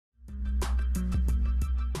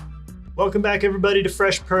Welcome back everybody to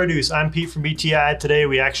Fresh Produce. I'm Pete from BTI. Today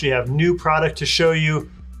we actually have new product to show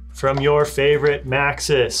you from your favorite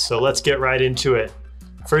Maxxis. So let's get right into it.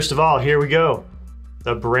 First of all, here we go.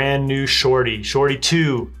 The brand new Shorty, Shorty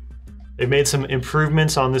 2. They've made some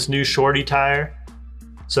improvements on this new Shorty tire.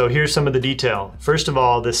 So here's some of the detail. First of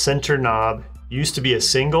all, the center knob used to be a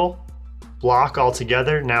single block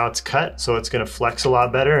altogether. Now it's cut, so it's gonna flex a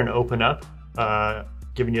lot better and open up,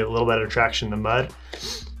 giving you a little better traction in the mud.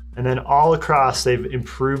 And then all across, they've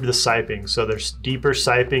improved the siping. So there's deeper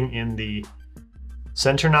siping in the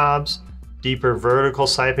center knobs, deeper vertical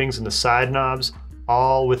sipings in the side knobs,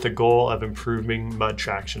 all with the goal of improving mud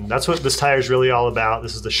traction. That's what this tire is really all about.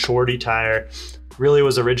 This is the Shorty tire. Really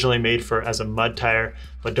was originally made for as a mud tire,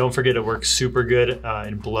 but don't forget it works super good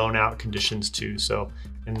in blown out conditions too. So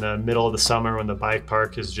in the middle of the summer when the bike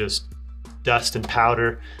park is just dust and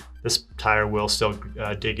powder, this tire will still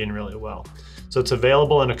dig in really well. So it's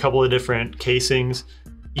available in a couple of different casings,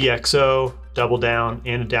 EXO, double down,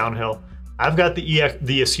 and a downhill. I've got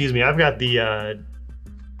the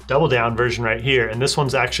double down version right here, and this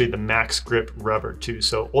one's actually the max grip rubber too.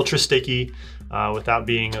 So ultra sticky without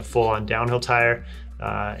being a full-on downhill tire,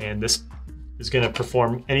 and this is going to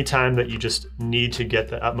perform anytime that you just need to get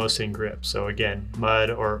the utmost in grip. So again, mud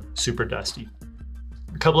or super dusty.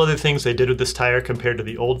 A couple other things they did with this tire compared to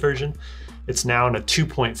the old version. It's now in a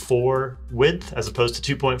 2.4 width as opposed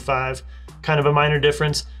to 2.5, kind of a minor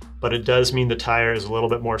difference, but it does mean the tire is a little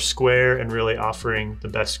bit more square and really offering the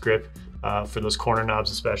best grip for those corner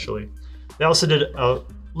knobs especially. They also did a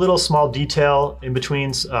little small detail in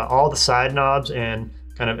between all the side knobs and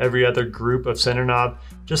kind of every other group of center knob.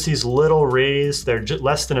 Just these little raised, they're just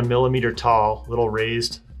less than 1 millimeter tall, little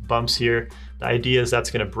raised bumps here. The idea is that's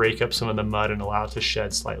going to break up some of the mud and allow it to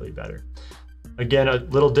shed slightly better. Again, a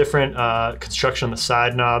little different construction on the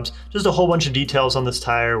side knobs. Just a whole bunch of details on this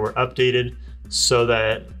tire were updated so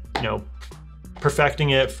that, you know,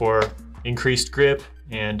 perfecting it for increased grip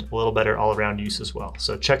and a little better all-around use as well.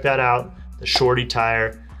 So check that out, the Shorty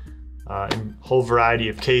tire, in a whole variety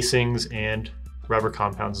of casings and rubber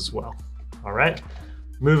compounds as well. All right,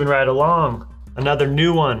 moving right along, another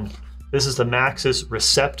new one. This is the Maxxis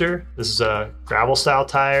Receptor. This is a gravel style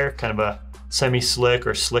tire, kind of a semi-slick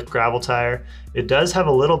or slick gravel tire. It does have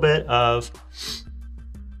a little bit of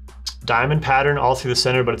diamond pattern all through the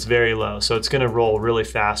center, but it's very low. So it's gonna roll really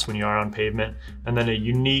fast when you are on pavement. And then a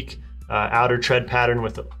unique outer tread pattern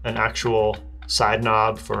with an actual side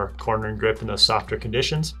knob for corner and grip in those softer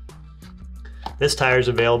conditions. This tire is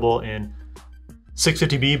available in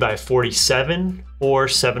 650B by 47 or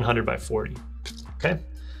 700 by 40, okay?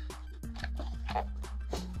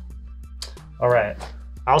 All right.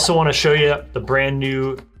 I also want to show you the brand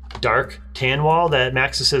new dark tan wall that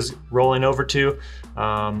Maxxis is rolling over to.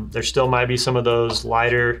 There still might be some of those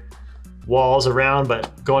lighter walls around,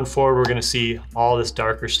 but going forward, we're going to see all this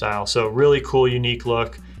darker style. So really cool, unique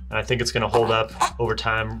look, and I think it's going to hold up over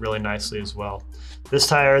time really nicely as well. This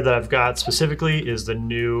tire that I've got specifically is the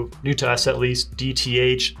new to us at least,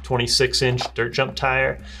 DTH 26-inch dirt jump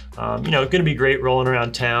tire. You know, going to be great rolling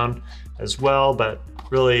around town as well, but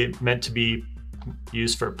really meant to be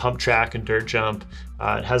used for pump track and dirt jump.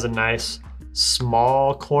 It has a nice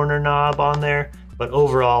small corner knob on there, but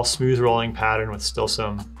overall smooth rolling pattern with still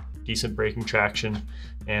some decent braking traction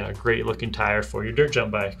and a great looking tire for your dirt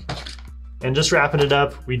jump bike. And just wrapping it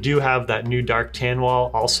up, we do have that new dark tan wall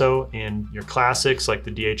also in your classics like the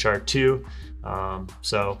DHR2.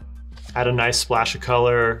 So add a nice splash of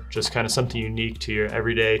color, just kind of something unique to your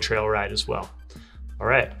everyday trail ride as well. All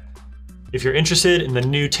right, if you're interested in the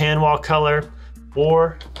new tan wall color,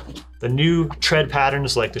 or the new tread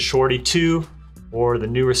patterns like the Shorty 2 or the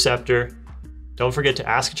new Receptor, don't forget to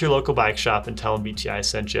ask at your local bike shop and tell them BTI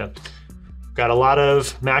sent you. Got a lot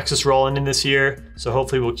of Maxxis rolling in this year, so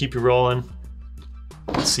hopefully we'll keep you rolling.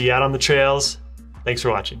 See you out on the trails. Thanks for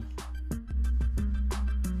watching.